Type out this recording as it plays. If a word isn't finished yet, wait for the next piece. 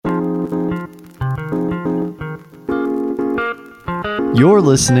You're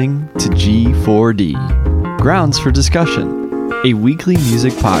listening to G4D, Grounds for Discussion, a weekly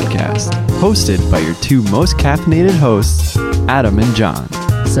music podcast hosted by your two most caffeinated hosts, Adam and John.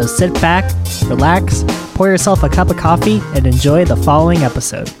 So sit back, relax, pour yourself a cup of coffee, and enjoy the following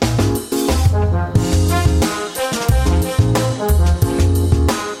episode.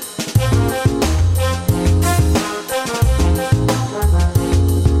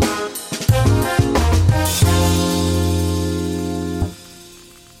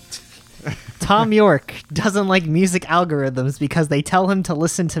 Tom York doesn't like music algorithms because they tell him to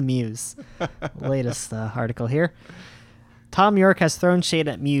listen to Muse. Latest article here. Tom York has thrown shade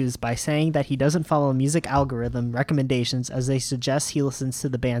at Muse by saying that he doesn't follow music algorithm recommendations as they suggest he listens to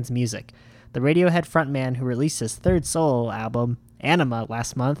the band's music. The Radiohead frontman who released his third solo album, Anima,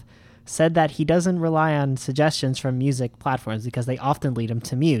 last month, said that he doesn't rely on suggestions from music platforms because they often lead him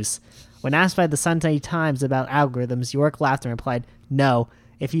to Muse. When asked by the Sunday Times about algorithms, York laughed and replied, "No.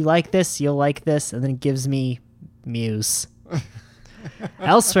 If you like this, you'll like this," and then gives me Muse.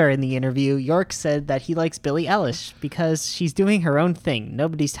 Elsewhere in the interview, York said that he likes Billie Eilish because she's doing her own thing.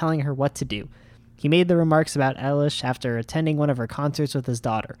 Nobody's telling her what to do. He made the remarks about Eilish after attending one of her concerts with his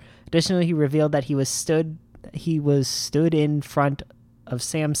daughter. Additionally, he revealed that he was stood in front of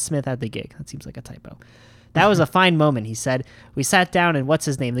Sam Smith at the gig. That seems like a typo. "That was a fine moment," he said. "We sat down and what's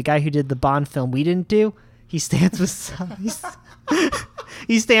his name? The guy who did the Bond film we didn't do? He stands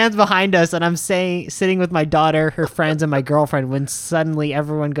he stands behind us, and I'm sitting with my daughter, her friends, and my girlfriend when suddenly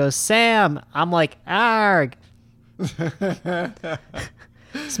everyone goes, 'Sam!' I'm like, 'Arg!'"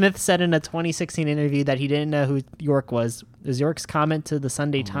 Smith said in a 2016 interview that he didn't know who York was. Is York's comment to the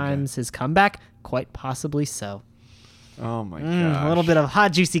Sunday Times his comeback? Quite possibly so. Oh my gosh. A little bit of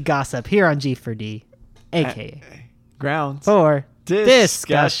hot, juicy gossip here on G4D, a.k.a. Grounds for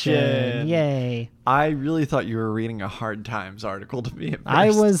Discussion. Yay. I really thought you were reading a Hard Times article to me at first. I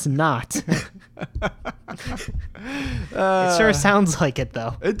was not. It sure sounds like it,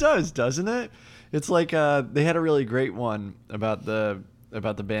 though. It does, doesn't it? It's like they had a really great one about the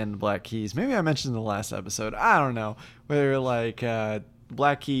band Black Keys. Maybe I mentioned in the last episode. I don't know. Where like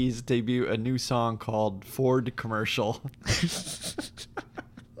Black Keys debut a new song called Ford Commercial.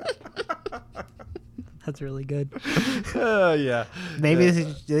 That's really good. Yeah. Maybe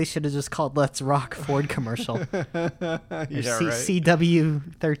they should have just called Let's Rock Ford Commercial. Yeah, right.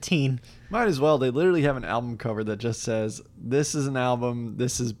 CW13. Might as well. They literally have an album cover that just says, "This is an album,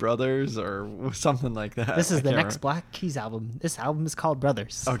 this is Brothers," or something like that. This is the next remember. Black Keys album. This album is called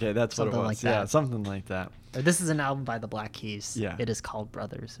Brothers. Okay, that's Something what it was. like that. Yeah, something like that. Or this is an album by the Black Keys. Yeah. It is called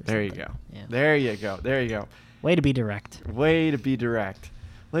Brothers. Or There you something. go. Yeah. There you go. There you go. Way to be direct. Way to be direct.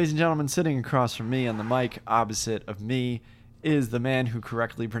 Ladies and gentlemen, sitting across from me on the mic opposite of me is the man who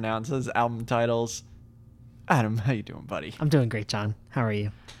correctly pronounces album titles. Adam, how you doing, buddy? I'm doing great, John. How are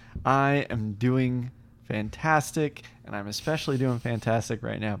you? I am doing fantastic, and I'm especially doing fantastic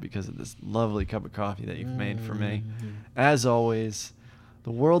right now because of this lovely cup of coffee that you've made for me. As always,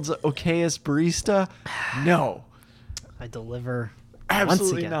 the world's okayest barista? No. I deliver Absolutely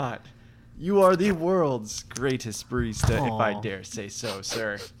once again. not. You are the world's greatest barista, if I Aw. dare say so,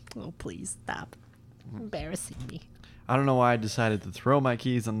 sir. Oh, please stop embarrassing me. I don't know why I decided to throw my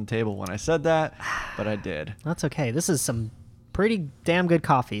keys on the table when I said that, but I did. That's okay. This is some pretty damn good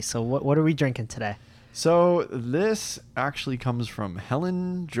coffee. So what are we drinking today? So this actually comes from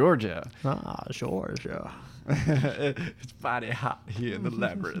Helen, Georgia. Ah, Georgia. It's mighty hot here in the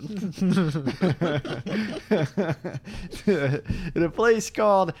labyrinth. In a place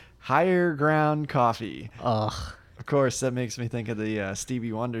called Higher Ground Coffee. Ugh. Of course, that makes me think of the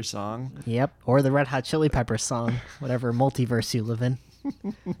Stevie Wonder song. Yep. Or the Red Hot Chili Peppers song, whatever multiverse you live in.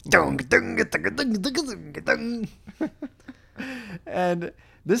 And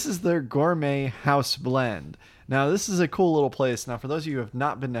this is their gourmet house blend. Now, this is a cool little place. Now, for those of you who have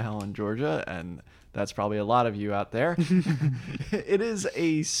not been to Helen, Georgia, and that's probably a lot of you out there, it is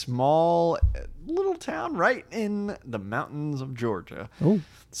a small little town right in the mountains of Georgia. Oh.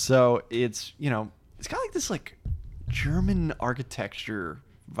 So it's, it's got like this like German architecture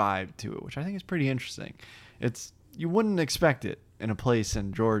vibe to it, which I think is pretty interesting. You wouldn't expect it in a place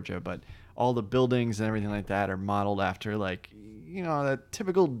in Georgia, but all the buildings and everything like that are modeled after like, that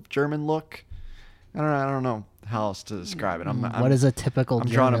typical German look. I don't know how else to describe it. What is a typical I'm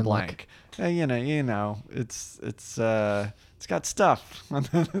German drawing a look? blank. It's got stuff.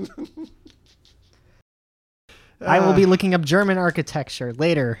 I will be looking up German architecture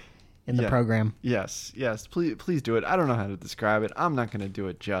later in the Yeah. program. Yes, please do it. I don't know how to describe it. I'm not going to do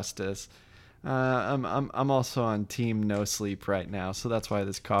it justice. I'm also on team no sleep right now, so that's why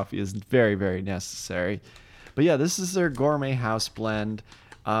this coffee is very, very necessary. But yeah, this is their gourmet house blend.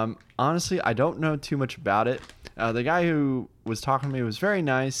 Honestly, I don't know too much about it. The guy who was talking to me was very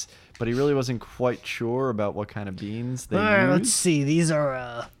nice, but he really wasn't quite sure about what kind of beans they All right, let's use. see. These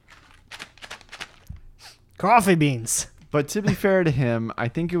are coffee beans. But to be fair to him, I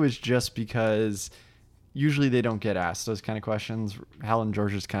think it was just because usually they don't get asked those kind of questions. Helen,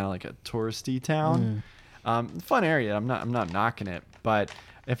 Georgia's kind of like a touristy town. Fun area. I'm not knocking it, but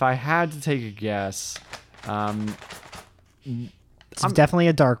if I had to take a guess, It's definitely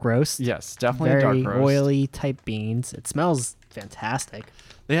a dark roast. yes, definitely Very a dark roast. oily type beans. It smells fantastic.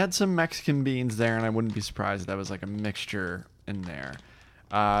 They had some Mexican beans there, and I wouldn't be surprised if that was like a mixture in there.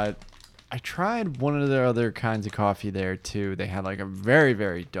 I tried one of their other kinds of coffee there too. They had like a very,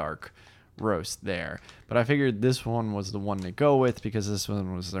 very dark roast there, but I figured this one was the one to go with because this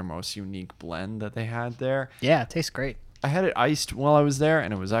one was their most unique blend that they had there. Yeah, it tastes great. I had it iced while I was there,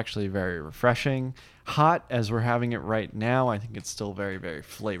 and it was actually very refreshing. Hot as we're having it right now, I think it's still very, very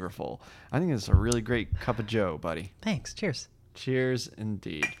flavorful. I think it's a really great cup of joe, buddy. Thanks. Cheers. Cheers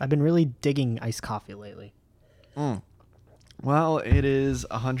indeed. I've been really digging iced coffee lately. Well, it is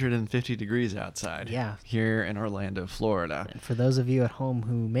 150 degrees outside. Yeah. Here in Orlando, Florida. And for those of you at home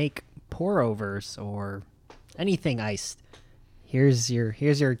who make pour-overs or anything iced, here's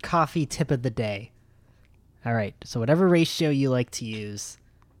your coffee tip of the day. All right, so whatever ratio you like to use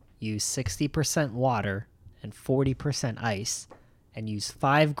 60% water and 40% ice, and use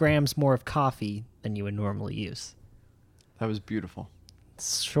 5 grams more of coffee than you would normally use. That was beautiful.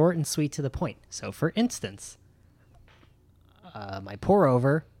 It's short and sweet to the point. So, for instance, my pour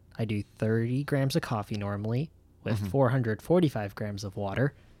over, I do 30 grams of coffee normally with 445 grams of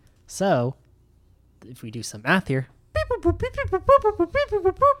water. So, if we do some math here, it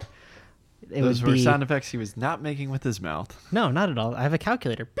Those would were be sound effects he was not making with his mouth. no, not at all. I have a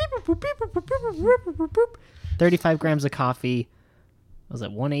calculator. 35 grams of coffee. What was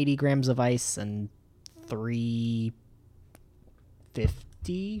it 180 grams of ice and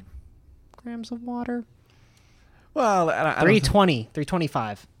 350 grams of water? Well, I don't 320,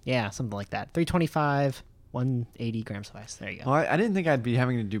 325. Yeah, something like that. 325, 180 grams of ice. There you go. well, I didn't think I'd be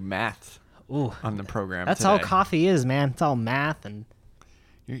having to do math Ooh, on the program that's today. all coffee is, man. It's all math and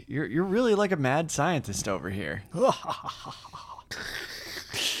You're really like a mad scientist over here.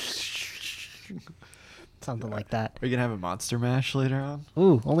 something like that. Are you gonna have a monster mash later on?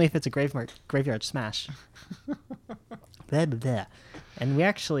 Ooh, only if it's a graveyard smash. Blah, blah, blah. And we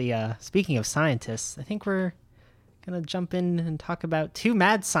actually, speaking of scientists, I think we're gonna jump in and talk about 2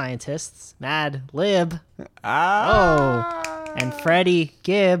 mad scientists, Mad Lib, and Freddie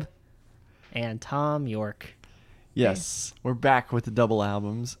Gibb, and Tom York. Yes, we're back with the double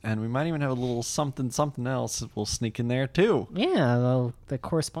albums, and we might even have a little something else that we'll sneak in there too. Yeah, well, that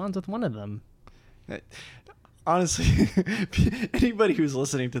corresponds with one of them. Honestly, anybody who's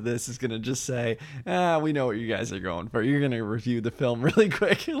listening to this is gonna just say, we know what you guys are going for. You're gonna review the film really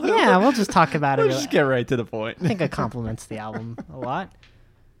quick. Yeah, we'll just talk about it. We'll just get right to the point. I think it complements the album a lot.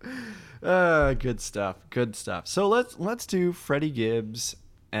 Good stuff. Good stuff. So let's do Freddie Gibbs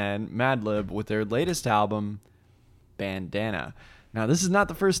and Madlib with their latest album, Bandana. Now, this is not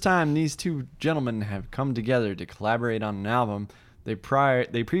the first time these two gentlemen have come together to collaborate on an album. They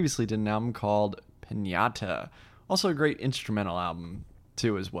previously did an album called Pinata. Also a great instrumental album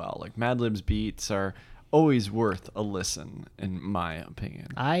too as well. Like Madlib's beats are always worth a listen in my opinion.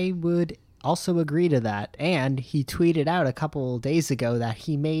 I would also agree to that. And he tweeted out a couple days ago that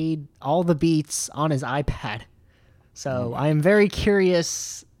he made all the beats on his iPad. So I am very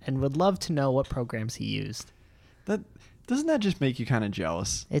curious and would love to know what programs he used. Doesn't that just make you kind of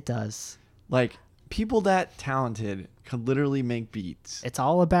jealous? It does. Like people that talented could literally make beats. It's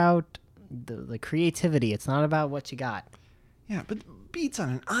all about the creativity. It's not about what you got. Yeah, but beats on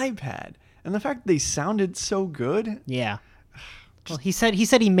an iPad, and the fact they sounded so good. Yeah. Well, he said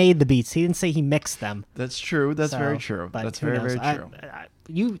he made the beats. He didn't say he mixed them. That's true. That's So, very true. but That's who very, knows? very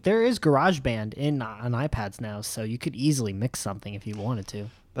true. There is GarageBand on iPads now, so you could easily mix something if you wanted to.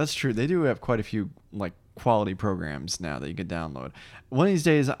 That's true. They do have quite a few like quality programs now that you could download. One of these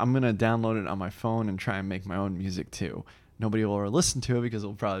days, I'm gonna download it on my phone and try and make my own music too. Nobody will ever listen to it because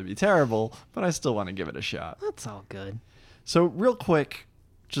it'll probably be terrible, but I still want to give it a shot. That's all good. So real quick,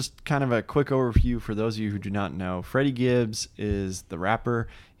 just kind of a quick overview for those of you who do not know. Freddie Gibbs is the rapper.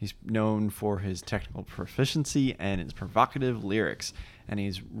 He's known for his technical proficiency and his provocative lyrics, and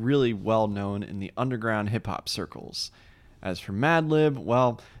he's really well known in the underground hip-hop circles. As for Madlib,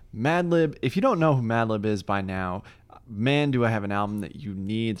 well, Madlib, if you don't know who Madlib is by now, man, do I have an album that you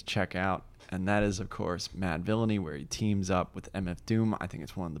need to check out. and that is, of course, Mad Villainy, where he teams up with MF Doom. I think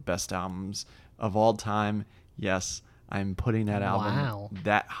it's one of the best albums of all time. Yes, I'm putting that album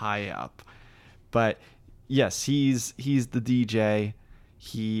that high up. But yes, he's the DJ.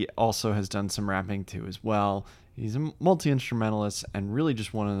 He also has done some rapping too as well. He's a multi-instrumentalist and really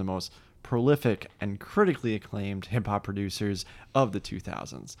just one of the most prolific and critically acclaimed hip-hop producers of the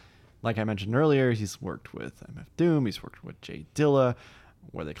 2000s. Like I mentioned earlier, he's worked with MF Doom. He's worked with Jay Dilla,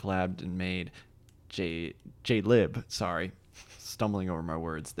 where they collabed and made J-Lib. Sorry, stumbling over my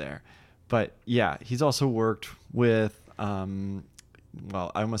words there. But yeah, he's also worked with, I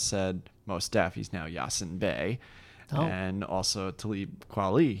almost said Mos Def. He's now Yasin Bey. Oh. And also Talib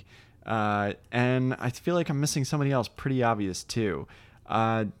Kweli. And I feel like I'm missing somebody else pretty obvious too.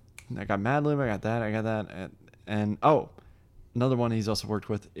 I got Madlib, I got that. And another one he's also worked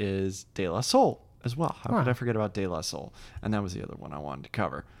with is De La Soul as well. How could I forget about De La Soul? And that was the other one I wanted to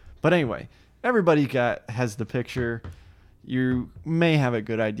cover. But anyway, everybody has the picture. You may have a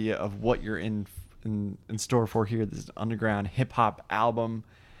good idea of what you're in store for here. This is an underground hip hop album,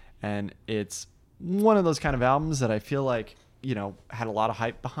 and it's one of those kind of albums that I feel like, had a lot of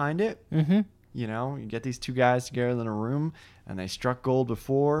hype behind it. Mm-hmm. You get these two guys together in a room, and they struck gold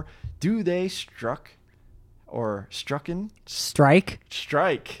before. Do they strike? Strike.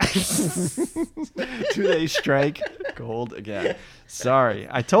 Do they strike gold again? Sorry.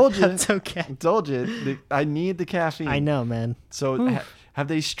 I told you. That's okay. I told you. I need the caffeine. I know, man. So have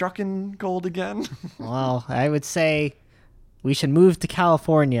they struck in gold again? Well, I would say we should move to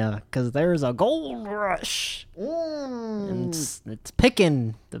California because there's a gold rush. And it's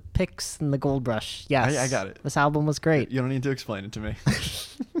picking the picks and the gold rush. Yes. I got it. This album was great. You don't need to explain it to me.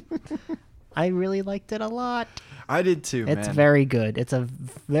 I really liked it a lot. I did too, man. It's very good. It's a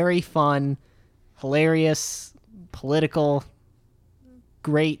very fun, hilarious, political,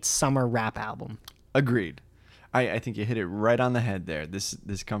 great summer rap album. Agreed. I think you hit it right on the head there.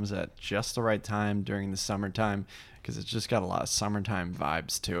 This comes at just the right time during the summertime because it's just got a lot of summertime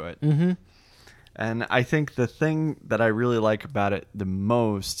vibes to it. Mm-hmm. And I think the thing that I really like about it the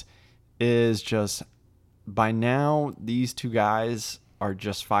most is just by now these two guys are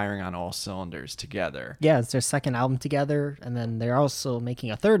just firing on all cylinders together. Yeah, it's their second album together, and then they're also making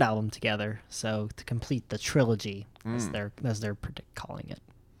a third album together, so to complete the trilogy, as they're calling it.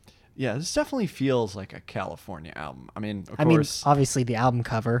 Yeah, this definitely feels like a California album. I mean, of course, obviously the album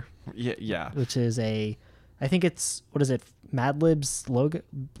cover. Yeah. Which is I think it's, what is it, Madlib's logo?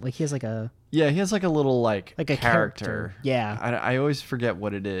 Like he has like a... Yeah, he has like a little like a character. Yeah. I always forget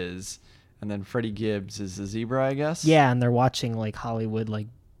what it is. And then Freddie Gibbs is the zebra, I guess. Yeah, and they're watching like Hollywood like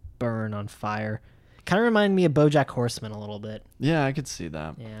burn on fire. Kind of remind me of BoJack Horseman a little bit. Yeah, I could see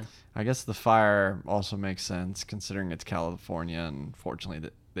that. Yeah. I guess the fire also makes sense considering it's California, and fortunately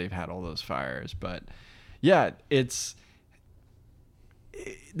that they've had all those fires. But yeah, this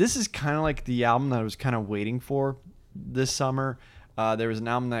is kind of like the album that I was kind of waiting for this summer. There was an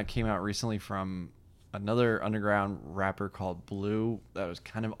album that came out recently from another underground rapper called Blue that I was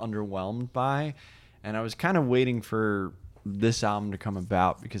kind of underwhelmed by, and I was kind of waiting for this album to come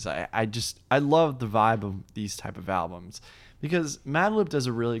about because I love the vibe of these type of albums because Madlib does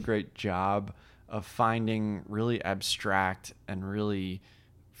a really great job of finding really abstract and really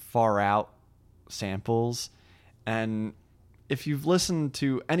far out samples. And if you've listened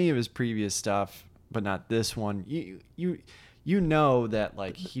to any of his previous stuff but not this one, you know that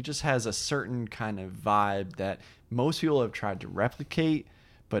like he just has a certain kind of vibe that most people have tried to replicate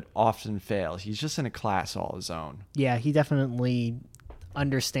but often fail. He's just in a class all his own. Yeah, he definitely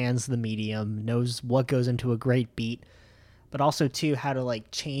understands the medium, knows what goes into a great beat, but also too how to like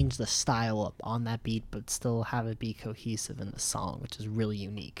change the style up on that beat but still have it be cohesive in the song, which is really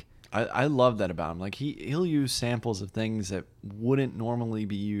unique. I love that about him. Like he'll use samples of things that wouldn't normally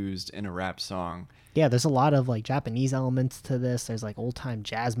be used in a rap song. Yeah, there's a lot of like Japanese elements to this. There's like old time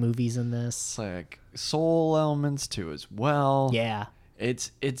jazz movies in this. It's like soul elements too as well. Yeah.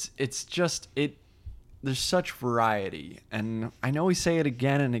 It's just there's such variety. And I know we say it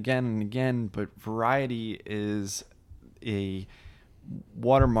again and again and again, but variety is a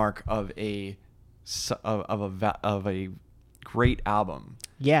watermark of a great album.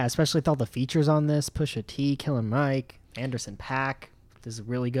 Yeah, especially with all the features on this. Pusha T, Killer Mike, Anderson .Paak is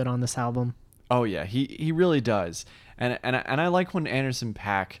really good on this album. Oh yeah, he really does. And I like when Anderson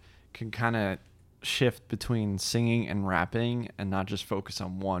 .Paak can kind of shift between singing and rapping and not just focus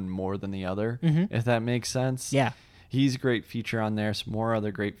on one more than the other, if that makes sense. Yeah. He's a great feature on there. Some more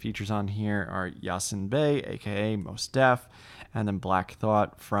other great features on here are Yasin Bey, a.k.a. Mos Def, and then Black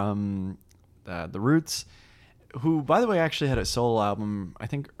Thought from The Roots. who, by the way, actually had a solo album, I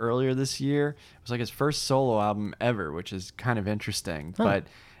think earlier this year. It was like his first solo album ever, which is kind of interesting. Huh.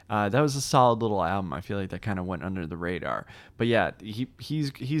 But that was a solid little album. I feel like that kind of went under the radar. But yeah,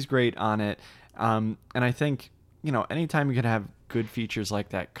 he's great on it. And I think, anytime you can have good features like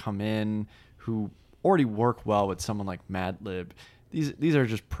that come in who already work well with someone like Madlib, these are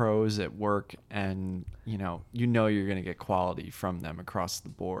just pros at work, and you're going to get quality from them across the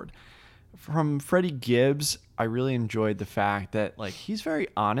board. From Freddie Gibbs, I really enjoyed the fact that he's very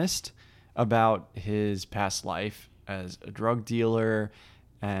honest about his past life as a drug dealer,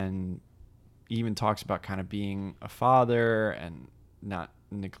 and even talks about kind of being a father and not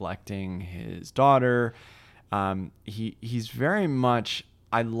neglecting his daughter. He's very much,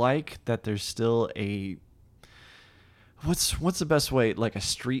 I like that there's still a, what's the best way, like a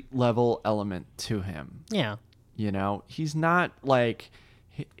street level element to him. Yeah. He's not like,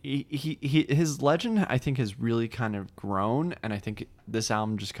 his legend, I think, has really kind of grown, and I think this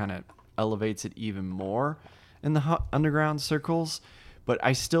album just kind of elevates it even more in the underground circles. But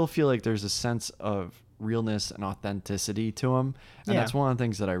I still feel like there's a sense of realness and authenticity to him, and that's one of the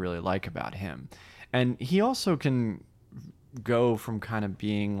things that I really like about him. And he also can go from kind of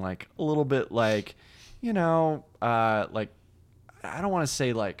being like a little bit like, like, I don't want to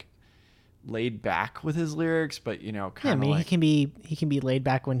say like laid back with his lyrics, but kind of like, he can be laid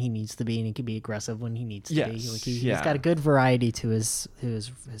back when he needs to be, and he can be aggressive when he needs to be. Yes, He's got a good variety to his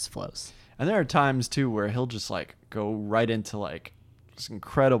flows. And there are times too where he'll just like go right into like this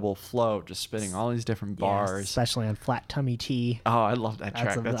incredible flow, just spitting all these different bars, especially on Flat Tummy Tea. Oh, I love that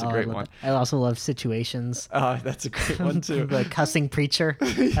track. That's a great one. I also love Situations. Oh, that's a great one too. The cussing preacher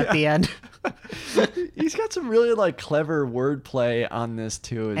at the end. He's got some really like clever wordplay on this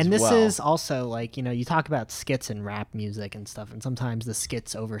too, and this is also like, you talk about skits and rap music and stuff, and sometimes the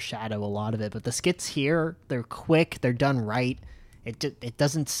skits overshadow a lot of it, but the skits here, they're quick, they're done right. It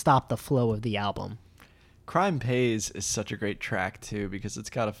doesn't stop the flow of the album. Crime Pays is such a great track too, because it's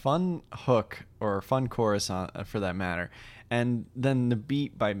got a fun hook, or a fun chorus for that matter, and then the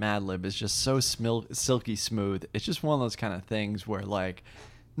beat by Madlib is just so silky smooth. It's just one of those kind of things where like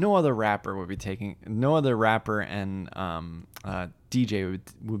no other rapper and DJ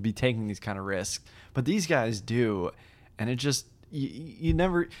would be taking these kind of risks, but these guys do, and it just you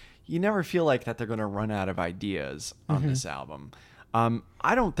never feel like that they're going to run out of ideas on this album.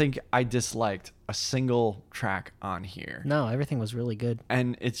 I don't think I disliked a single track on here. No, everything was really good.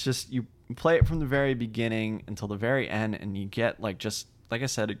 And it's just, you play it from the very beginning until the very end, and you get just like I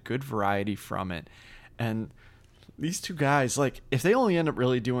said, a good variety from it. And these two guys, if they only end up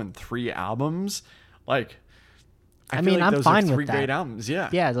really doing 3 albums, I feel like I'm those fine are 3 with that. great albums. Yeah.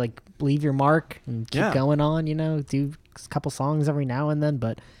 Yeah, leave your mark and keep going on, do a couple songs every now and then,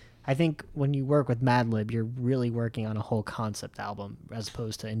 but I think when you work with Madlib, you're really working on a whole concept album as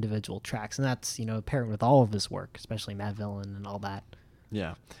opposed to individual tracks, and that's apparent with all of his work, especially Mad Villain and all that.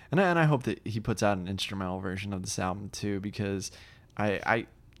 Yeah, and I hope that he puts out an instrumental version of this album too, because I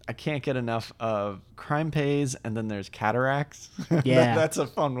can't get enough of Crime Pays, and then there's Cataracts. Yeah, that's a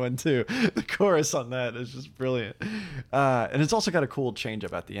fun one too. The chorus on that is just brilliant, and it's also got a cool change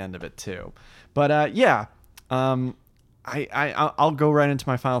up at the end of it too. But yeah. I'll go right into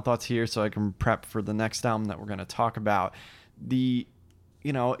my final thoughts here so I can prep for the next album that we're going to talk about.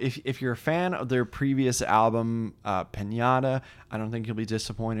 If you're a fan of their previous album, Pinata, I don't think you'll be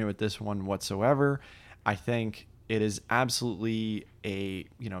disappointed with this one whatsoever. I think it is absolutely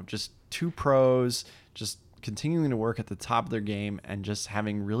just 2 pros, just continuing to work at the top of their game and just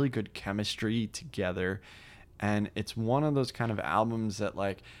having really good chemistry together. And it's one of those kind of albums that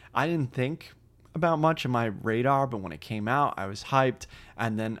I didn't think about much in my radar, but when it came out, I was hyped,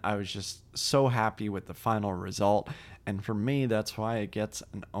 and then I was just so happy with the final result. And for me, that's why it gets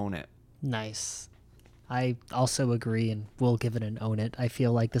an Own It. Nice. I also agree, and will give it an Own It. I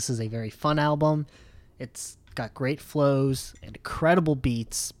feel like this is a very fun album. It's got great flows and incredible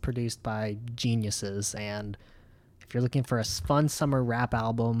beats produced by geniuses, and if you're looking for a fun summer rap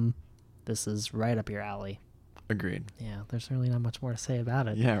album, this is right up your alley. Agreed. Yeah, there's really not much more to say about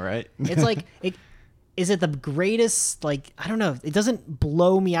it. Yeah, right? It's is it the greatest, I don't know, it doesn't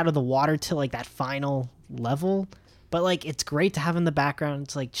blow me out of the water to that final level, but it's great to have in the background.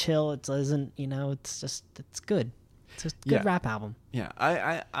 It's chill. It doesn't, it's good. It's a good rap album. Yeah,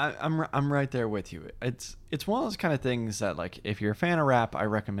 I'm right there with you. It's one of those kind of things that if you're a fan of rap, I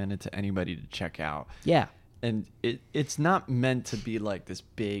recommend it to anybody to check out. Yeah. And it's not meant to be this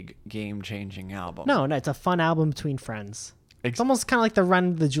big game-changing album. No, it's a fun album between friends. It's almost kind of like the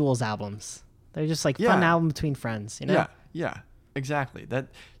Run the Jewels albums. They're just fun album between friends, Yeah, exactly. That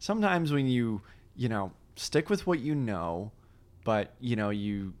sometimes when you stick with what you know, but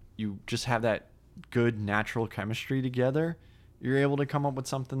you just have that good natural chemistry together, you're able to come up with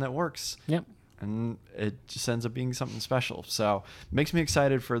something that works. Yep. And it just ends up being something special. So makes me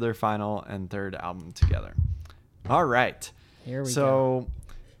excited for their final and third album together. All right. Here we go. So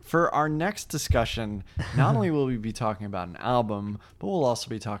for our next discussion, not only will we be talking about an album, but we'll also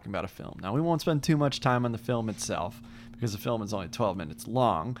be talking about a film. Now, we won't spend too much time on the film itself because the film is only 12 minutes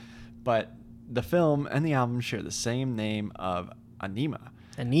long, but the film and the album share the same name of Anima.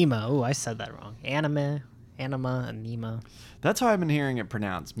 Anima. Oh, I said that wrong. Anima, Anima. That's how I've been hearing it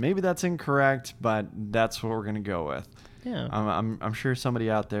pronounced. Maybe that's incorrect, but that's what we're going to go with. Yeah. I'm sure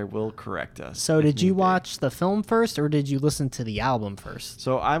somebody out there will correct us. So if did you need be. watch the film first, or did you listen to the album first?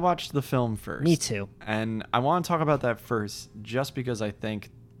 So I watched the film first. Me too. And I want to talk about that first just because I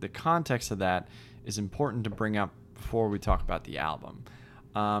think the context of that is important to bring up before we talk about the album.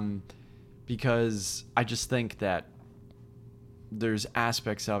 Because I just think that there's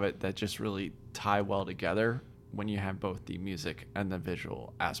aspects of it that just really tie well together when you have both the music and the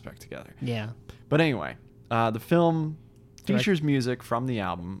visual aspect together. Yeah. But anyway, the film features music from the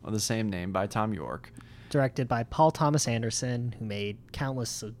album of the same name by Tom York. Directed by Paul Thomas Anderson, who made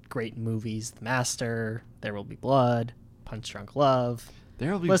countless of great movies: The Master, There Will Be Blood, Punch Drunk Love.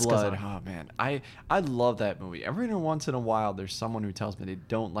 There Will Be List goes Blood. on. Oh, man. I love that movie. Every once in a while, there's someone who tells me they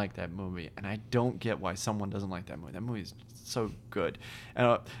don't like that movie, and I don't get why someone doesn't like that movie. That movie is so good.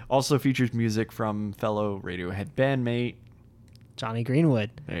 And also features music from fellow Radiohead bandmate Johnny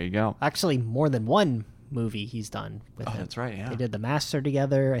Greenwood. There you go. Actually, more than one movie he's done with him. That's right, yeah. They did The Master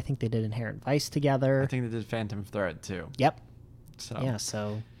together. I think they did Inherent Vice together. I think they did Phantom Thread, too. Yep. So Yeah,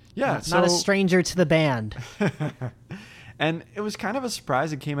 so yeah, not a stranger to the band. And it was kind of a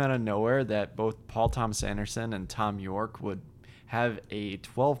surprise. It came out of nowhere that both Paul Thomas Anderson and Tom York would have a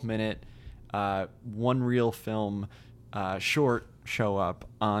 12-minute one reel film short show up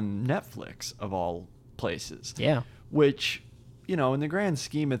on Netflix, of all places. Yeah. Which, in the grand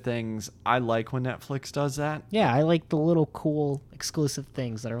scheme of things, I like when Netflix does that. Yeah, I like the little cool exclusive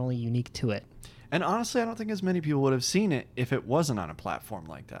things that are only unique to it. And honestly, I don't think as many people would have seen it if it wasn't on a platform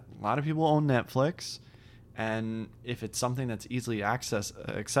like that. A lot of people own Netflix, and if it's something that's easily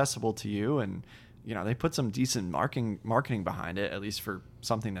accessible to you, and they put some decent marketing behind it, at least for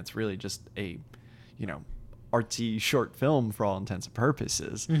something that's really just a artsy short film for all intents and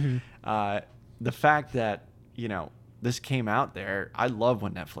purposes. Mm-hmm. The fact that this came out there, I love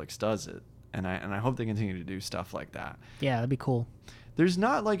when Netflix does it, and I hope they continue to do stuff like that. Yeah, that'd be cool. There's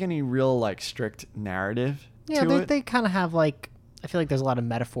not like any real strict narrative Yeah, to it. they kind of have I feel like there's a lot of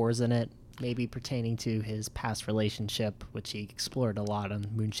metaphors in it, maybe pertaining to his past relationship, which he explored a lot on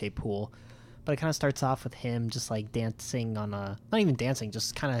Moonshaped Pool. But it kind of starts off with him just dancing on not even dancing,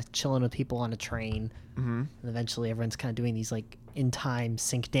 just kind of chilling with people on a train. Mm-hmm. And eventually everyone's kind of doing these in time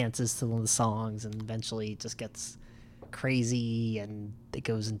sync dances to one of the songs, and eventually it just gets crazy, and it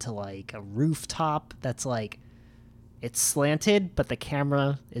goes into a rooftop that's it's slanted, but the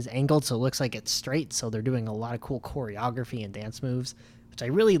camera is angled so it looks like it's straight. So they're doing a lot of cool choreography and dance moves, which I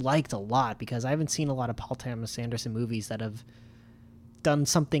really liked a lot because I haven't seen a lot of Paul Thomas Anderson movies that have done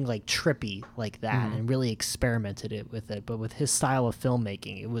something trippy like that and really experimented with it. But with his style of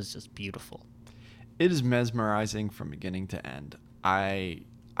filmmaking, it was just beautiful. It is mesmerizing from beginning to end. I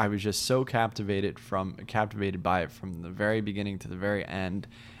was just so captivated by it from the very beginning to the very end,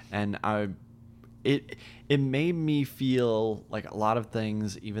 and it made me feel like a lot of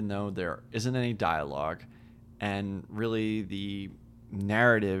things, even though there isn't any dialogue, and really the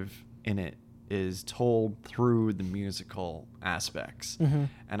narrative in it is told through the musical aspects. Mm-hmm.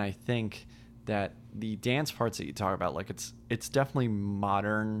 And I think that the dance parts that you talk about, it's definitely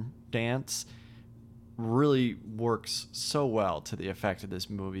modern dance, really works so well to the effect of this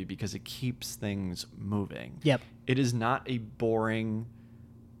movie because it keeps things moving. Yep. It is not a boring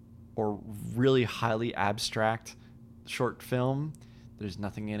or really highly abstract short film. There's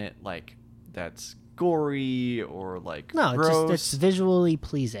nothing in it that's gory or No, gross. it's visually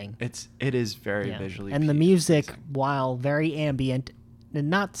pleasing. It is very visually and the music, pleasing. while very ambient and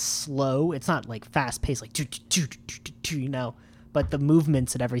not slow, it's not fast paced but the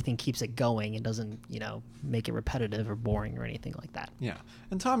movements and everything keeps it going and doesn't make it repetitive or boring or anything like that. Yeah.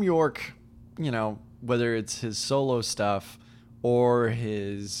 And Tom York, whether it's his solo stuff or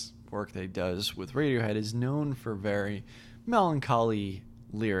his work that he does with Radiohead, is known for very melancholy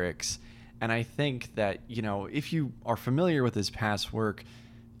lyrics. And I think that, if you are familiar with his past work,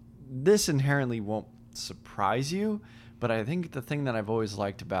 this inherently won't surprise you. But I think the thing that I've always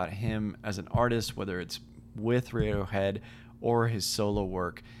liked about him as an artist, whether it's with Radiohead or his solo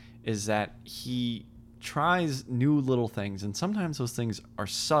work, is that he tries new little things, and sometimes those things are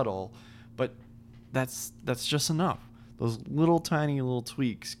subtle, but that's just enough. Those little tiny little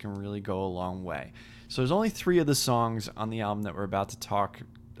tweaks can really go a long way. So there's only 3 of the songs on the album that we're about to talk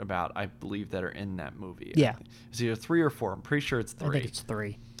about, I believe, that are in that movie. Yeah. It's either 3 or 4. I'm pretty sure it's 3. I think it's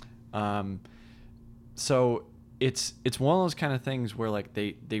 3. So it's one of those kind of things where like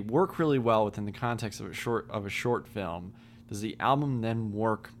they work really well within the context of a short film. Does the album then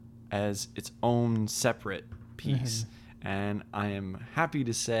work as its own separate piece? And I am happy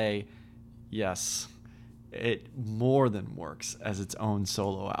to say, yes, it more than works as its own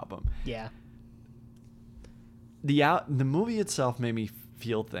solo album. Yeah. The movie itself made me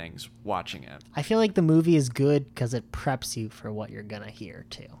feel things watching it. I feel like the movie is good because it preps you for what you're gonna hear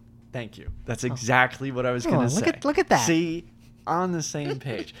too. Thank you. That's exactly what I was going to say. Look at that. See, on the same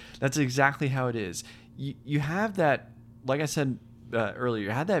page. That's exactly how it is. You have that, like I said earlier,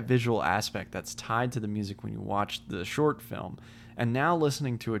 you had that visual aspect that's tied to the music when you watch the short film. And now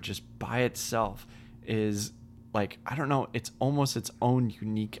listening to it just by itself is like, I don't know, it's almost its own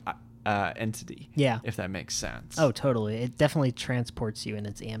unique entity. Yeah. If that makes sense. Oh, totally. It definitely transports you in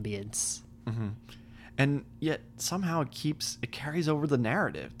its ambience. Mm-hmm. And yet somehow it carries over the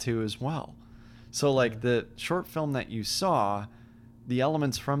narrative too as well. So like the short film that you saw, the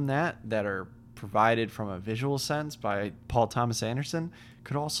elements from that are provided from a visual sense by Paul Thomas Anderson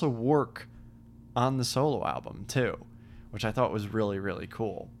could also work on the solo album too, which I thought was really, really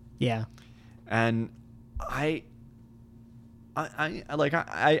cool. Yeah. And I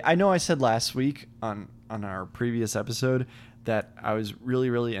know I said last week on our previous episode that I was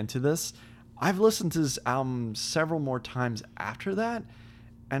really, really into this. I've listened to this album several more times after that,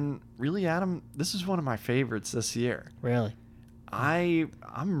 and really, Adam, this is one of my favorites this year. Really?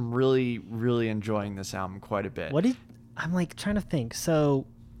 I'm really, really enjoying this album quite a bit. I'm like trying to think. So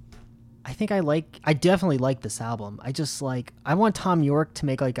I think I definitely like this album. I want Thom Yorke to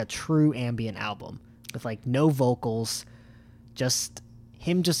make like a true ambient album with like no vocals, just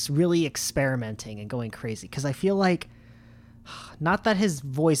him just really experimenting and going crazy. Because I feel like, not that his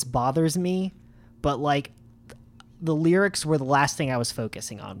voice bothers me, but like the lyrics were the last thing I was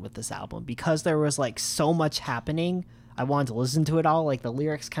focusing on with this album, because there was like so much happening. I wanted to listen to it all. Like the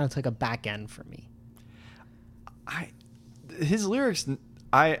lyrics kind of took a back end for me. His lyrics,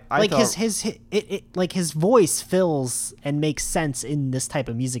 I like thought, his voice fills and makes sense in this type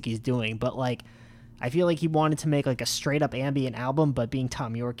of music he's doing, but like I feel like he wanted to make like a straight up ambient album, but being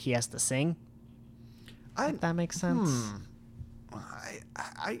Thom Yorke, he has to sing. If that makes sense.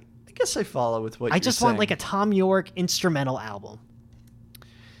 I guess I follow with what you're saying. I just want like a Thom Yorke instrumental album.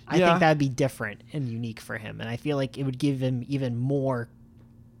 I think that'd be different and unique for him, and I feel like it would give him even more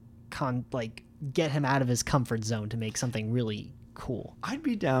get him out of his comfort zone to make something really cool. I'd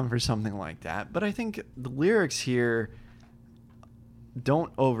be down for something like that, but I think the lyrics here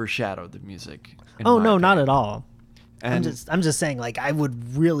don't overshadow the music. Oh no, not at all. And I'm just saying, like, I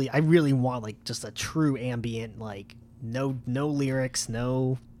really want like just a true ambient, like no lyrics,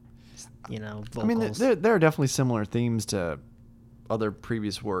 no, vocals. I mean, there are definitely similar themes to other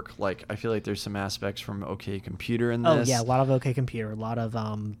previous work. Like, I feel like there's some aspects from OK Computer in this. Oh yeah, a lot of OK Computer, a lot of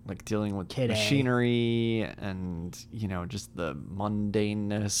like dealing with Kid A. machinery and just the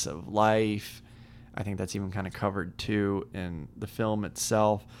mundaneness of life. I think that's even kind of covered too in the film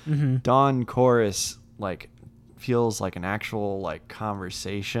itself. Mm-hmm. Dawn Chorus like feels like an actual like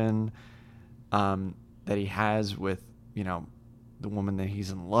conversation that he has with the woman that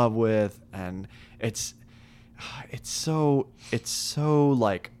he's in love with, and it's so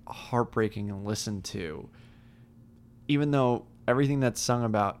like heartbreaking to listen to, even though everything that's sung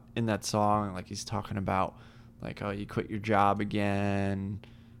about in that song, like he's talking about like, oh, you quit your job again,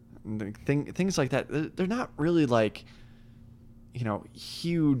 things like that. They're not really like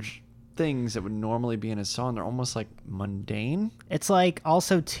huge things that would normally be in a song. They're almost like mundane. It's like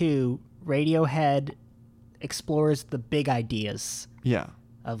also too, Radiohead explores the big ideas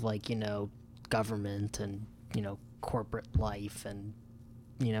of like government and corporate life and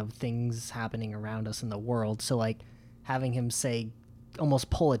things happening around us in the world. So like having him say, almost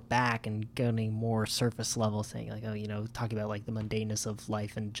pull it back and going more surface level, saying like, oh, talking about like the mundaneness of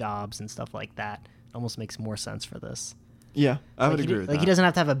life and jobs and stuff like that, almost makes more sense for this. Yeah, I would agree with that. Like he doesn't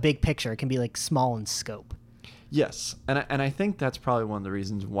have to have a big picture. It can be like small in scope. Yes, and I think that's probably one of the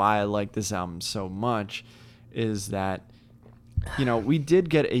reasons why I like this album so much, is that we did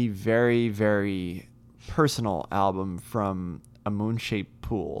get a very, very personal album from A Moon-Shaped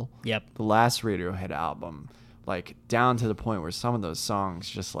Pool. Yep. The last Radiohead album, like down to the point where some of those songs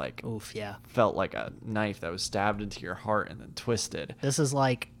just like oof, yeah, felt like a knife that was stabbed into your heart and then twisted. This is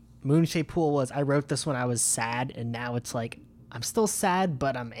like Moonshaped Pool was, I wrote this when I was sad, and now it's like, I'm still sad,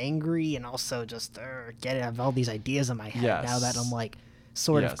 but I'm angry, and also just I have all these ideas in my head now that I'm like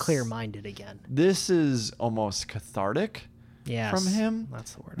sort of clear-minded again. This is almost cathartic from him.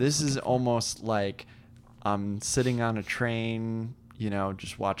 That's the word. This is almost like I'm sitting on a train,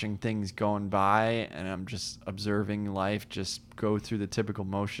 just watching things going by, and I'm just observing life just go through the typical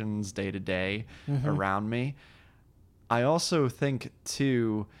motions day to day around me. I also think,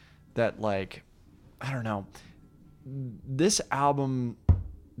 too, that, like, I don't know, this album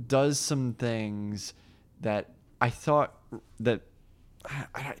does some things that I thought that,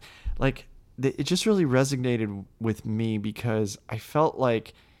 it just really resonated with me because I felt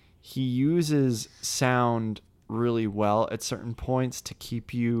like he uses sound really well at certain points to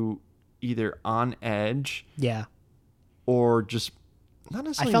keep you either on edge. Yeah. Or just not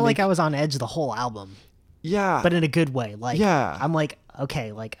necessarily. I felt like I was on edge the whole album. Yeah. But in a good way. Like, yeah. I'm like,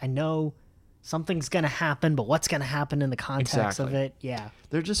 okay, like I know something's going to happen, but what's going to happen in the context of it? Yeah.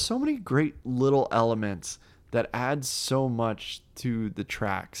 There are just so many great little elements that add so much to the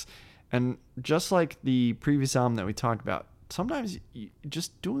tracks. And just like the previous album that we talked about, sometimes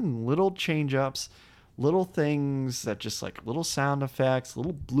just doing little change-ups, little things that just like little sound effects,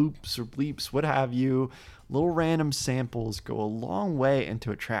 little bloops or bleeps, what have you, little random samples go a long way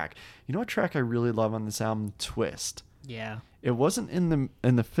into a track. You know what track I really love on this album? Twist. Yeah. It wasn't in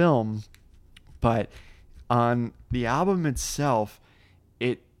the film, but on the album itself,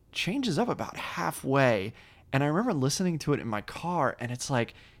 it changes up about halfway. And I remember listening to it in my car, and it's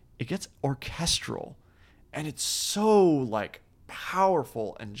like, it gets orchestral. And it's so, like,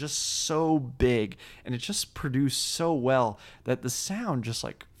 powerful and just so big. And it just produced so well that the sound just,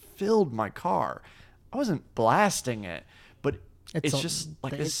 like, filled my car. I wasn't blasting it, but it's just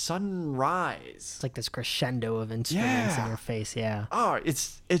like this sudden rise. It's like this crescendo of instruments in your face, yeah. Oh,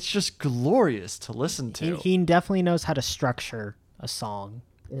 it's just glorious to listen to. He definitely knows how to structure a song.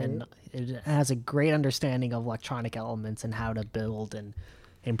 And it has a great understanding of electronic elements and how to build and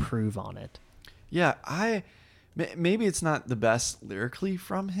improve on it. Yeah, maybe it's not the best lyrically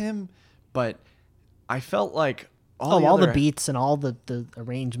from him, but I felt like all the beats and all the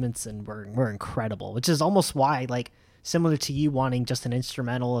arrangements and were incredible, which is almost why, like, similar to you wanting just an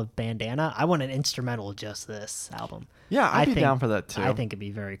instrumental of Bandana, I want an instrumental of just this album. Yeah, I'd be down for that too. I think it'd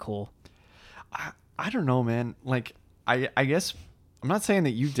be very cool. I don't know, man. Like, I guess I'm not saying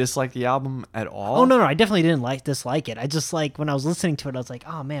that you dislike the album at all. Oh, no, I definitely didn't dislike it. I just, like, when I was listening to it, I was like,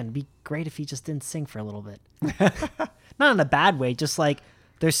 oh, man, it'd be great if he just didn't sing for a little bit. Not in a bad way, just, like,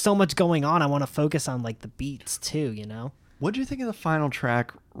 there's so much going on. I want to focus on, like, the beats, too, you know? What do you think of the final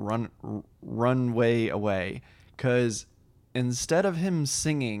track, Runway Away? Because instead of him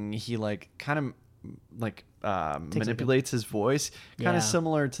singing, he, like, kind of, like, manipulates his voice. Kind of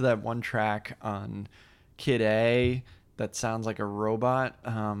similar to that one track on Kid A that sounds like a robot.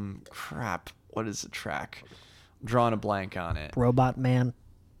 Crap. What is the track? I'm drawing a blank on it. Robot Man.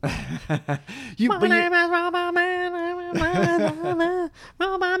 My name is Robot Man.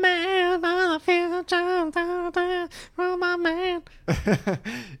 Robot Man. Robot Man.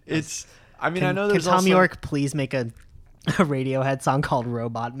 It's. I mean, I know there's Can Tom York please make a Radiohead song called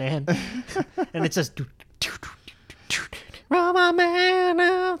Robot Man? And it's just. Robot Man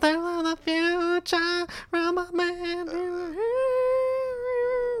of the future, Robot Man.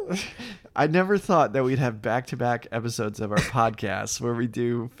 I never thought that we'd have back-to-back episodes of our podcast where we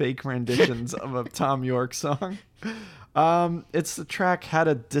do fake renditions of a Tom York song. It's the track How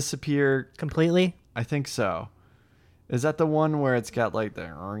to Disappear. Completely? I think so. Is that the one where it's got like the...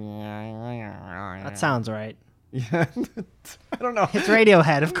 That sounds right. Yeah. I don't know. It's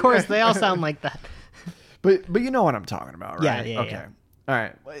Radiohead. Of course, they all sound like that. But you know what I'm talking about, right? Yeah. Okay. All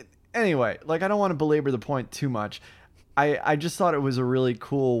right. Anyway, like, I don't want to belabor the point too much. I just thought it was a really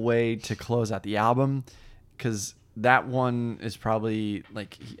cool way to close out the album, because that one is probably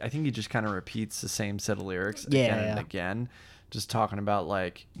like, I think he just kind of repeats the same set of lyrics again and again, just talking about,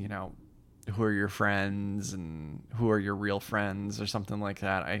 like, you know, who are your friends and who are your real friends or something like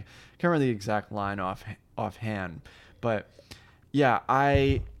that. I can't remember the exact line offhand, but yeah,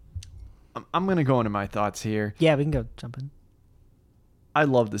 I'm gonna go into my thoughts here. Yeah, we can go jump in. I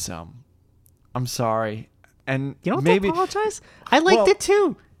love this album. I'm sorry. And you don't maybe apologize. I liked it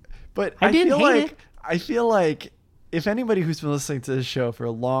too, but I didn't hate it. I feel like if anybody who's been listening to this show for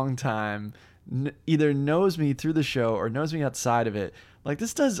a long time either knows me through the show or knows me outside of it, like,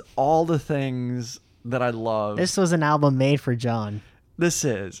 this does all the things that I love. This was an album made for John. This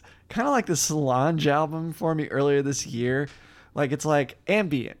is kind of like the Solange album for me earlier this year. Like, it's like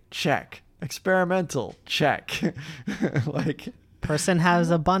ambient, check. Experimental, check. Like, Person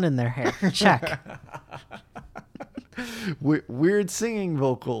has a bun in their hair. Check. Weird singing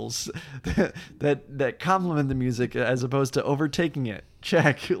vocals that complement the music as opposed to overtaking it.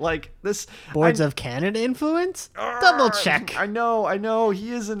 Check. Like this. Boards of Canada influence? Double check. I know.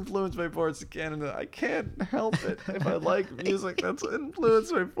 He is influenced by Boards of Canada. I can't help it if I like music that's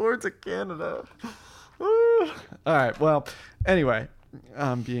influenced by Boards of Canada. All right. Well, anyway,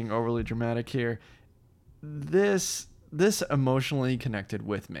 I'm being overly dramatic here. This emotionally connected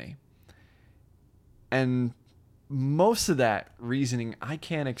with me. And most of that reasoning I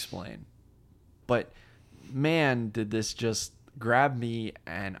can't explain. But man, did this just grab me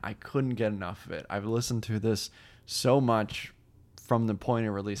and I couldn't get enough of it. I've listened to this so much from the point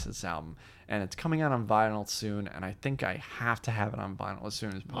of release of this album. And it's coming out on vinyl soon, and I think I have to have it on vinyl as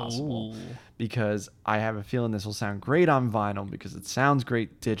soon as possible. Ooh. Because I have a feeling this will sound great on vinyl because it sounds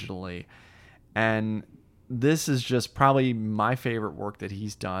great digitally. And this is just probably my favorite work that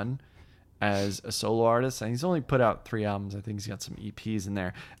he's done as a solo artist. And he's only put out 3 albums. I think he's got some EPs in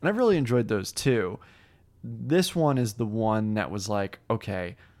there. And I've really enjoyed those too. This one is the one that was like,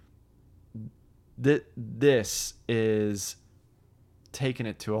 okay, this is taking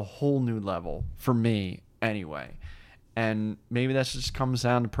it to a whole new level for me anyway. And maybe that just comes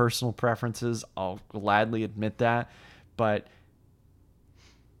down to personal preferences. I'll gladly admit that. But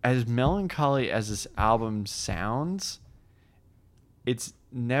as melancholy as this album sounds, it's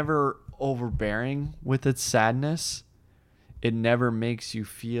never overbearing with its sadness. It never makes you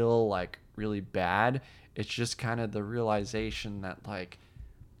feel like really bad. It's just kind of the realization that like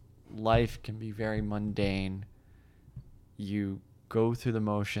life can be very mundane. You go through the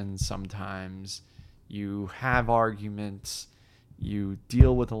motions sometimes. You have arguments. You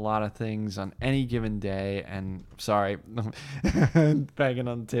deal with a lot of things on any given day. And sorry, banging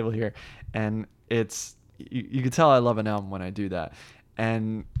on the table here. And it's you can tell I love an album when I do that.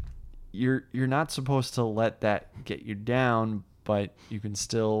 And you're not supposed to let that get you down, but you can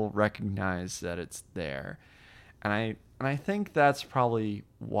still recognize that it's there. And I think that's probably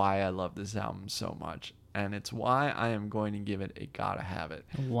why I love this album so much. And it's why I am going to give it a gotta have it.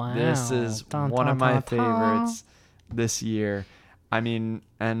 Wow. This is one of my favorites this year. I mean,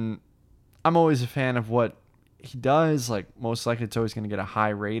 and I'm always a fan of what he does. Like, most likely it's always going to get a high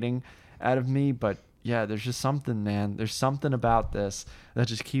rating out of me. But yeah, there's just something, man. There's something about this that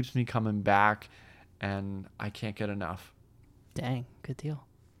just keeps me coming back. And I can't get enough. Dang, good deal.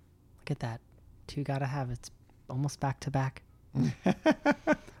 Look at that. 2 gotta have it's almost back to back.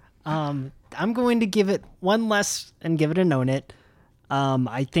 I'm going to give it one less and give it a known it.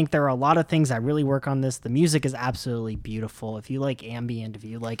 I think there are a lot of things that really work on this. The music is absolutely beautiful. If you like ambient, if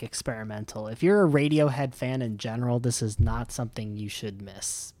you like experimental, if you're a Radiohead fan in general, this is not something you should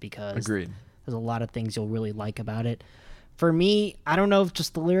miss because Agreed. There's a lot of things you'll really like about it. For me, I don't know if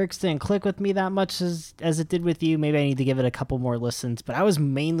just the lyrics didn't click with me that much as it did with you. Maybe I need to give it a couple more listens, but I was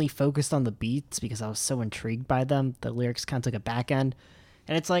mainly focused on the beats because I was so intrigued by them. The lyrics kind of took a back end.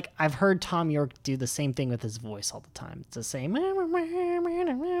 And it's like, I've heard Tom York do the same thing with his voice all the time. It's the same,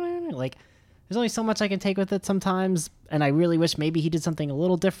 like, there's only so much I can take with it sometimes. And I really wish maybe he did something a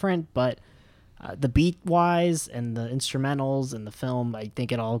little different, but the beat wise and the instrumentals and the film, I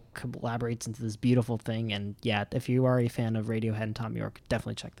think it all collaborates into this beautiful thing. And yeah, if you are a fan of Radiohead and Tom York,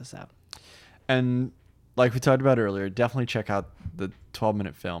 definitely check this out. And like we talked about earlier, definitely check out the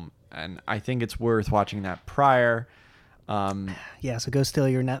 12-minute film. And I think it's worth watching that prior. Yeah, so go steal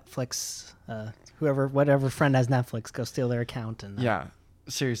your Netflix, whatever friend has Netflix, go steal their account. And yeah,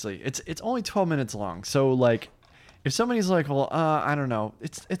 seriously, it's only 12 minutes long. So like, if somebody's like, well, I don't know,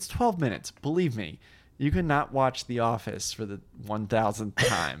 it's 12 minutes. Believe me, you could not watch The Office for the 1,000th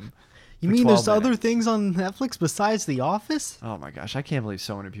time. You mean there's other things on Netflix besides The Office? Oh my gosh, I can't believe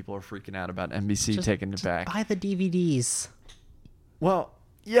so many people are freaking out about NBC taking it back. Buy the DVDs. Well,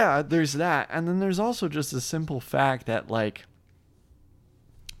 yeah, there's that. And then there's also just the simple fact that, like,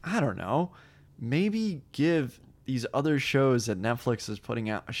 I don't know, maybe give these other shows that Netflix is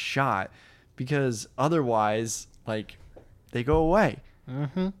putting out a shot, because otherwise, like, they go away.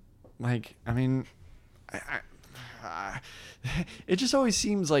 Mm-hmm. Like, I mean, it just always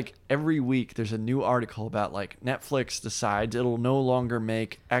seems like every week there's a new article about, like, Netflix decides it'll no longer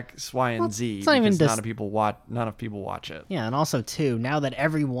make X, Y, and Z because not enough people watch it. Yeah, and also too, now that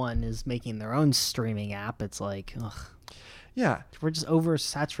everyone is making their own streaming app, it's like, ugh. Yeah, we're just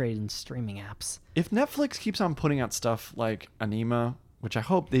oversaturated in streaming apps. If Netflix keeps on putting out stuff like Anima, which I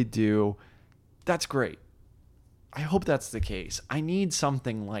hope they do, that's great. I hope that's the case. I need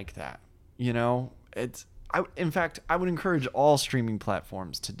something like that. You know, in fact, I would encourage all streaming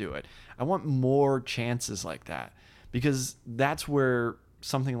platforms to do it. I want more chances like that, because that's where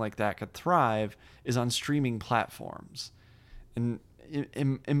something like that could thrive, is on streaming platforms. And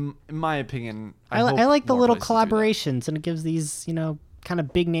in my opinion, I hope like the more little places do that. collaborations, and it gives these, kind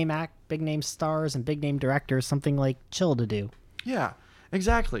of big name stars and big name directors something like chill to do. Yeah,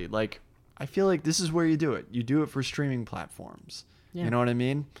 exactly. Like, I feel like this is where you do it. You do it for streaming platforms. Yeah. You know what I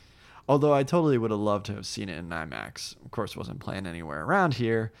mean? Although I totally would have loved to have seen it in IMAX. Of course, it wasn't playing anywhere around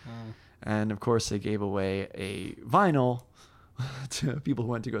here. And of course, they gave away a vinyl to people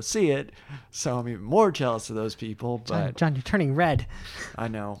who went to go see it. So I'm even more jealous of those people. But John, you're turning red. I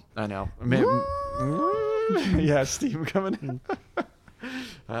know. Yeah, steam coming in.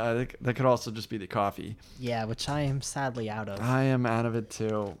 That could also just be the coffee. Yeah, which I am sadly out of. I am out of it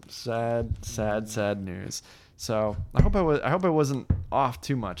too. Sad news. So I hope I wasn't off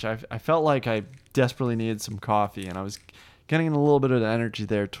too much. I felt like I desperately needed some coffee, and I was getting a little bit of the energy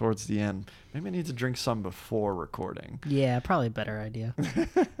there towards the end. Maybe I need to drink some before recording. Yeah, probably a better idea.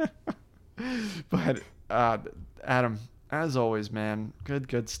 But Adam, as always, man,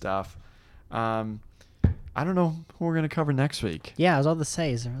 good stuff. I don't know who we're gonna cover next week. Yeah, I was about to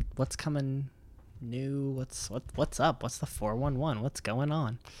say, is there, what's coming new? What's up? What's the 411? What's going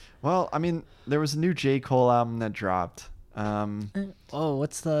on? Well, I mean, there was a new J. Cole album that dropped.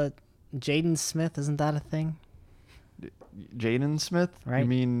 What's the Jaden Smith? Isn't that a thing? Jaden Smith? Right. You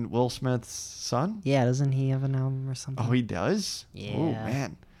mean Will Smith's son? Yeah, doesn't he have an album or something? Oh, he does? Yeah. Oh,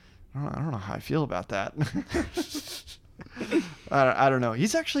 man. I don't know how I feel about that. I don't know.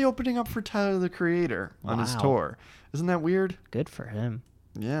 He's actually opening up for Tyler, the Creator, on his Wow. tour. Isn't that weird? Good for him.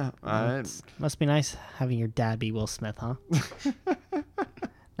 Yeah. Must be nice having your dad be Will Smith, huh?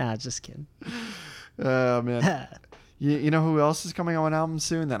 Nah, just kidding. Oh, man. You know who else is coming on an album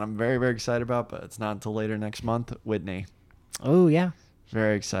soon that I'm very, very excited about, but it's not until later next month? Whitney. Oh, yeah.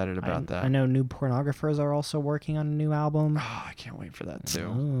 Very excited about that. I know New Pornographers are also working on a new album. Oh, I can't wait for that, too.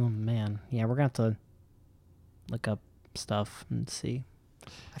 Oh, man. Yeah, we're going to have to look up stuff and see.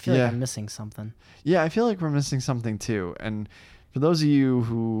 I feel like I'm missing something. Yeah, I feel like we're missing something, too. And for those of you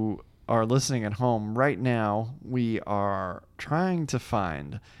who are listening at home, right now, we are trying to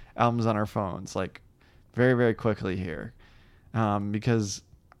find albums on our phones, like, very, very quickly here. Because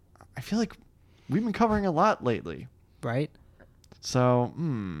I feel like we've been covering a lot lately. Right? So,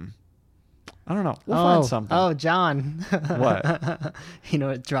 I don't know. We'll find something. Oh, John. What?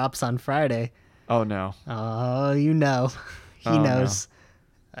 It drops on Friday. Oh, no. Oh, you know. He knows.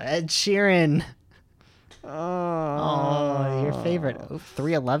 No. Ed Sheeran. Oh, your favorite.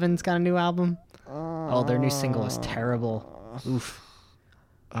 311's got a new album. Oh, their new single is terrible. Oof.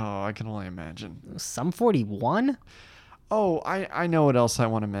 Oh, I can only imagine. Sum 41? Oh, I know what else I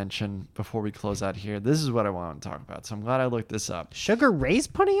want to mention before we close out here. This is what I want to talk about, so I'm glad I looked this up. Sugar Ray's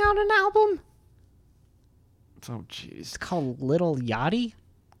putting out an album? Oh, jeez. It's called Little Yachty?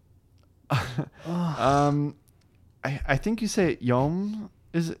 I think you say it Yom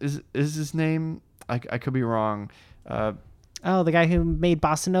is his name. I could be wrong. Oh, the guy who made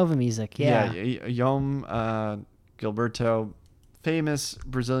bossa nova music. Yeah. Yom Gilberto, famous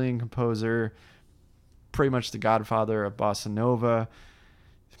Brazilian composer, pretty much the godfather of bossa nova.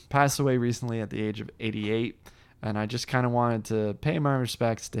 Passed away recently at the age of 88, and I just kind of wanted to pay my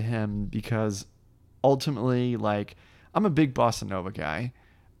respects to him because ultimately, like, I'm a big bossa nova guy.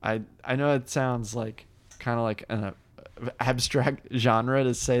 I know it sounds like kind of like an abstract genre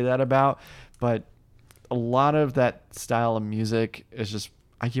to say that about, but a lot of that style of music is just,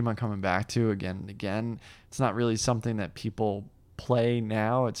 I keep on coming back to again and again. It's not really something that people play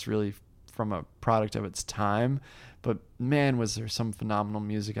now. It's really from a product of its time. But man, was there some phenomenal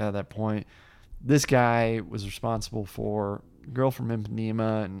music at that point. This guy was responsible for Girl from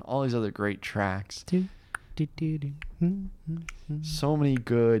Ipanema and all these other great tracks. So many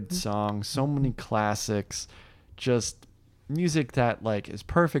good songs, so many classics, just music that like is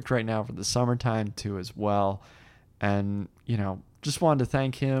perfect right now for the summertime too as well. And just wanted to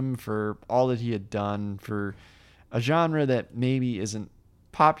thank him for all that he had done for a genre that maybe isn't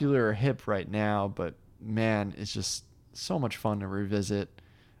popular or hip right now, but man, it's just so much fun to revisit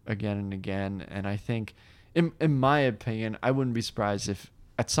again and again. And I think in my opinion, I wouldn't be surprised if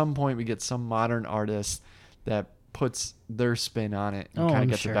at some point we get some modern artist that puts their spin on it and kind of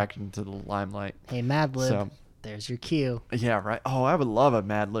gets it back into the limelight. Hey, Madlib, So, there's your cue. yeah, right. Oh, I would love a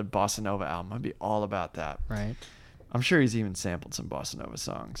Madlib bossa nova album. I'd be all about that. Right. I'm sure he's even sampled some bossa nova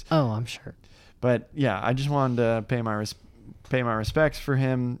songs. Oh, I'm sure. But yeah, I just wanted to pay my respects for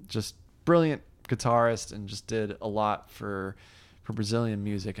him. Just brilliant guitarist and just did a lot for Brazilian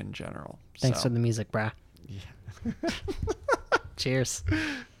music in general. Thanks for the music, brah. Yeah. Cheers.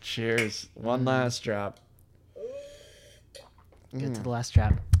 Cheers. One last drop. Good to the last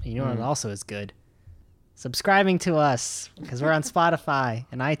drop. You know what also is good? Subscribing to us, because we're on Spotify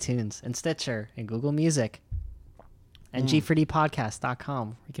and iTunes and Stitcher and Google Music and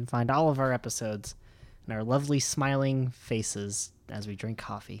G4Dpodcast.com. You can find all of our episodes and our lovely smiling faces as we drink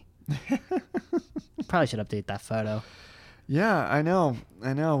coffee. Probably should update that photo. Yeah, I know.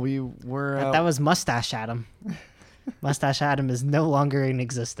 We were. That was Mustache Adam. Mustache Adam is no longer in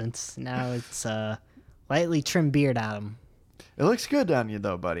existence. Now it's lightly trimmed beard Adam. It looks good on you,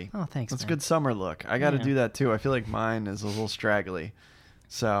 though, buddy. Oh, thanks, That's man. a good summer look. I got to Yeah. do that, too. I feel like mine is a little straggly.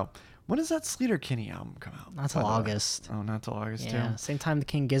 So, when does that Sleater Kinney album come out? Not till by the way? August. Oh, not till August, Yeah, too? same time the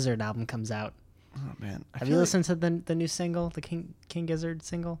King Gizzard album comes out. Oh, man. Have you listened to the new single, the King Gizzard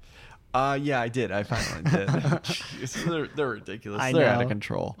single? Yeah, I did. I finally did. Jeez, they're ridiculous. I They're out of know.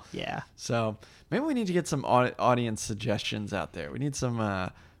 control. Yeah. So, maybe we need to get some audience suggestions out there. We need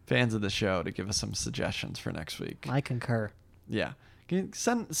some fans of the show to give us some suggestions for next week. I concur. Yeah.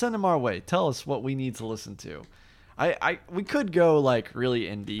 Send them our way. Tell us what we need to listen to. We could go like really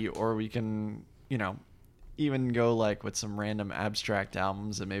indie, or we can, even go like with some random abstract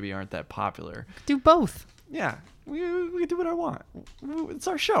albums that maybe aren't that popular. Do both. Yeah, we can do what I want. It's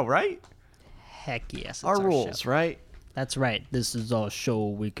our show, right? Heck yes. It's Our rules, show. right? That's right. This is our show.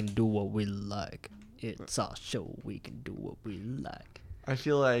 We can do what we like. It's our show. We can do what we like. I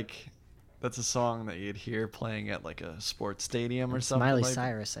feel like that's a song that you'd hear playing at like a sports stadium or something. Miley like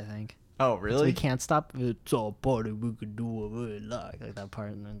Cyrus, I think. Oh, It's really? We can't stop. It's our party. We can do what we like. Like that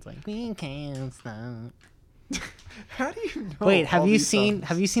part, and then it's like we can't stop. How do you know? Wait, have all you these seen songs?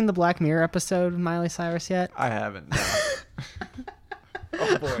 have you seen the Black Mirror episode of Miley Cyrus yet? I haven't. No.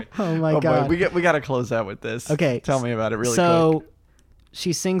 Oh boy. Oh my Boy. God. We got to close out with this. Okay, Tell me about it really so quick.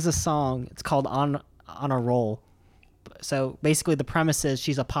 she sings a song. It's called on a Roll. So basically the premise is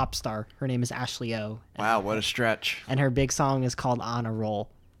she's a pop star. Her name is Ashley O. Wow, what a stretch. And her big song is called On a Roll.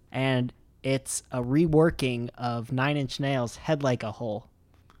 And it's a reworking of Nine Inch Nails' Head Like a Hole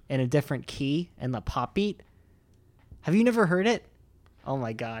in a different key and the pop beat. Have you never heard it? Oh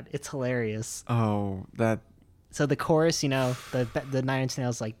my God, it's hilarious. Oh, that. So the chorus, the Nine Inch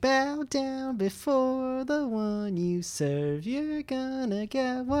Nails like, bow down before the one you serve. You're gonna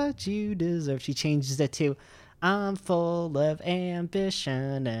get what you deserve. She changes it to, I'm full of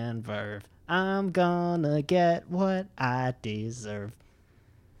ambition and verve. I'm gonna get what I deserve.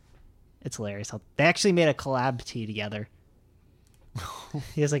 It's hilarious. They actually made a collab tee together.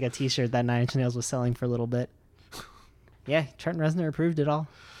 He has like a t-shirt that Nine Inch Nails was selling for a little bit. Yeah, Trent Reznor approved it all.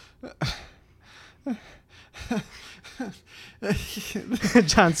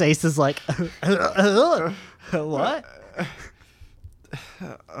 John Sace is like, what?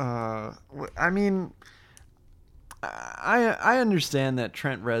 I mean, I understand that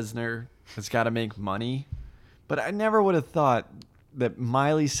Trent Reznor has got to make money, but I never would have thought that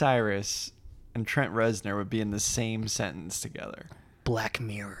Miley Cyrus and Trent Reznor would be in the same sentence together. Black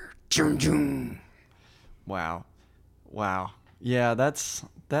Mirror. Jum, jum. Wow. Yeah, that's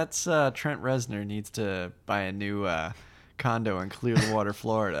Trent Reznor needs to buy a new condo in Clearwater,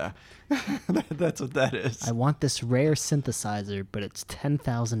 Florida. That's what that is. I want this rare synthesizer, but it's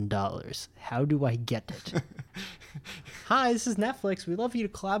 $10,000. How do I get it? Hi, this is Netflix. We love you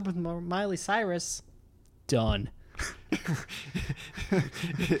to collab with Miley Cyrus. Done.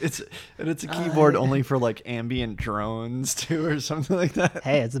 it's a keyboard only for like ambient drones too, or something like that.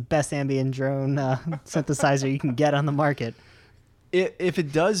 Hey, it's the best ambient drone synthesizer you can get on the market. If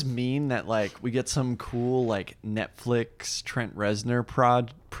it does mean that like we get some cool like Netflix Trent Reznor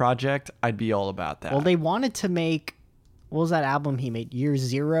project, I'd be all about that. Well, they wanted to make, what was that album he made? Year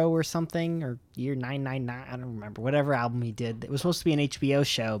Zero or something, or Year 999? I don't remember. Whatever album he did. It was supposed to be an HBO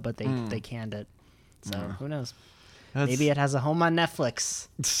show, but they canned it. So who knows? Maybe it has a home on Netflix.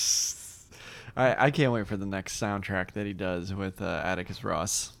 I can't wait for the next soundtrack that he does with Atticus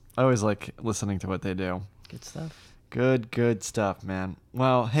Ross. I always like listening to what they do. Good stuff. Good stuff, man.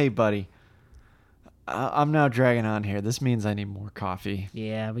 Well, hey, buddy. I'm now dragging on here. This means I need more coffee.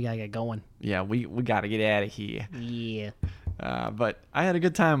 Yeah, we gotta get going. Yeah, we got to get out of here. Yeah. But I had a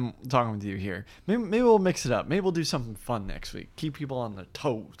good time talking with you here. Maybe we'll mix it up. Maybe we'll do something fun next week. Keep people on their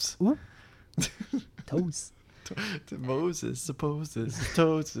toes. Ooh. Toes. To Moses supposes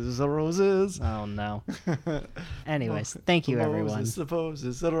toes is roses. Oh no. Anyways, thank you everyone. Moses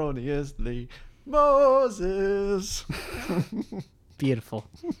supposes erroneously Moses. Beautiful.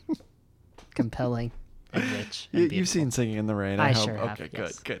 Compelling and rich. And You've beautiful. sing Singing in the Rain. I I hope. sure have, Okay,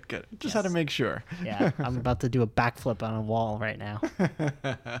 yes. good. Just Yes. had to make sure. Yeah, I'm about to do a backflip on a wall right now.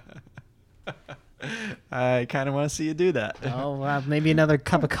 I kind of want to see you do that. Oh, maybe another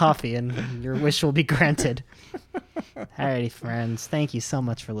cup of coffee and your wish will be granted. Alrighty, friends. Thank you so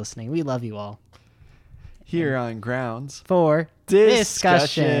much for listening. We love you all. Here on Grounds For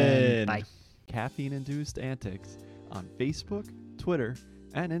Discussion. Bye. Caffeine-induced antics on Facebook, Twitter,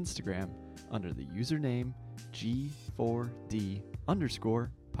 and Instagram under the username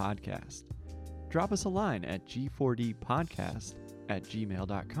G4D_podcast. Drop us a line at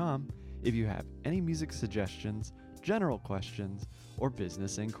g4dpodcast@gmail.com if you have any music suggestions, general questions, or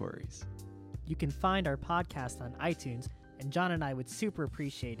business inquiries. You can find our podcast on iTunes, and John and I would super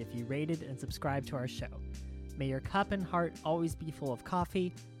appreciate if you rated and subscribed to our show. May your cup and heart always be full of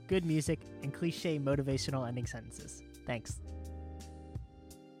coffee, good music, and cliche motivational ending sentences. Thanks.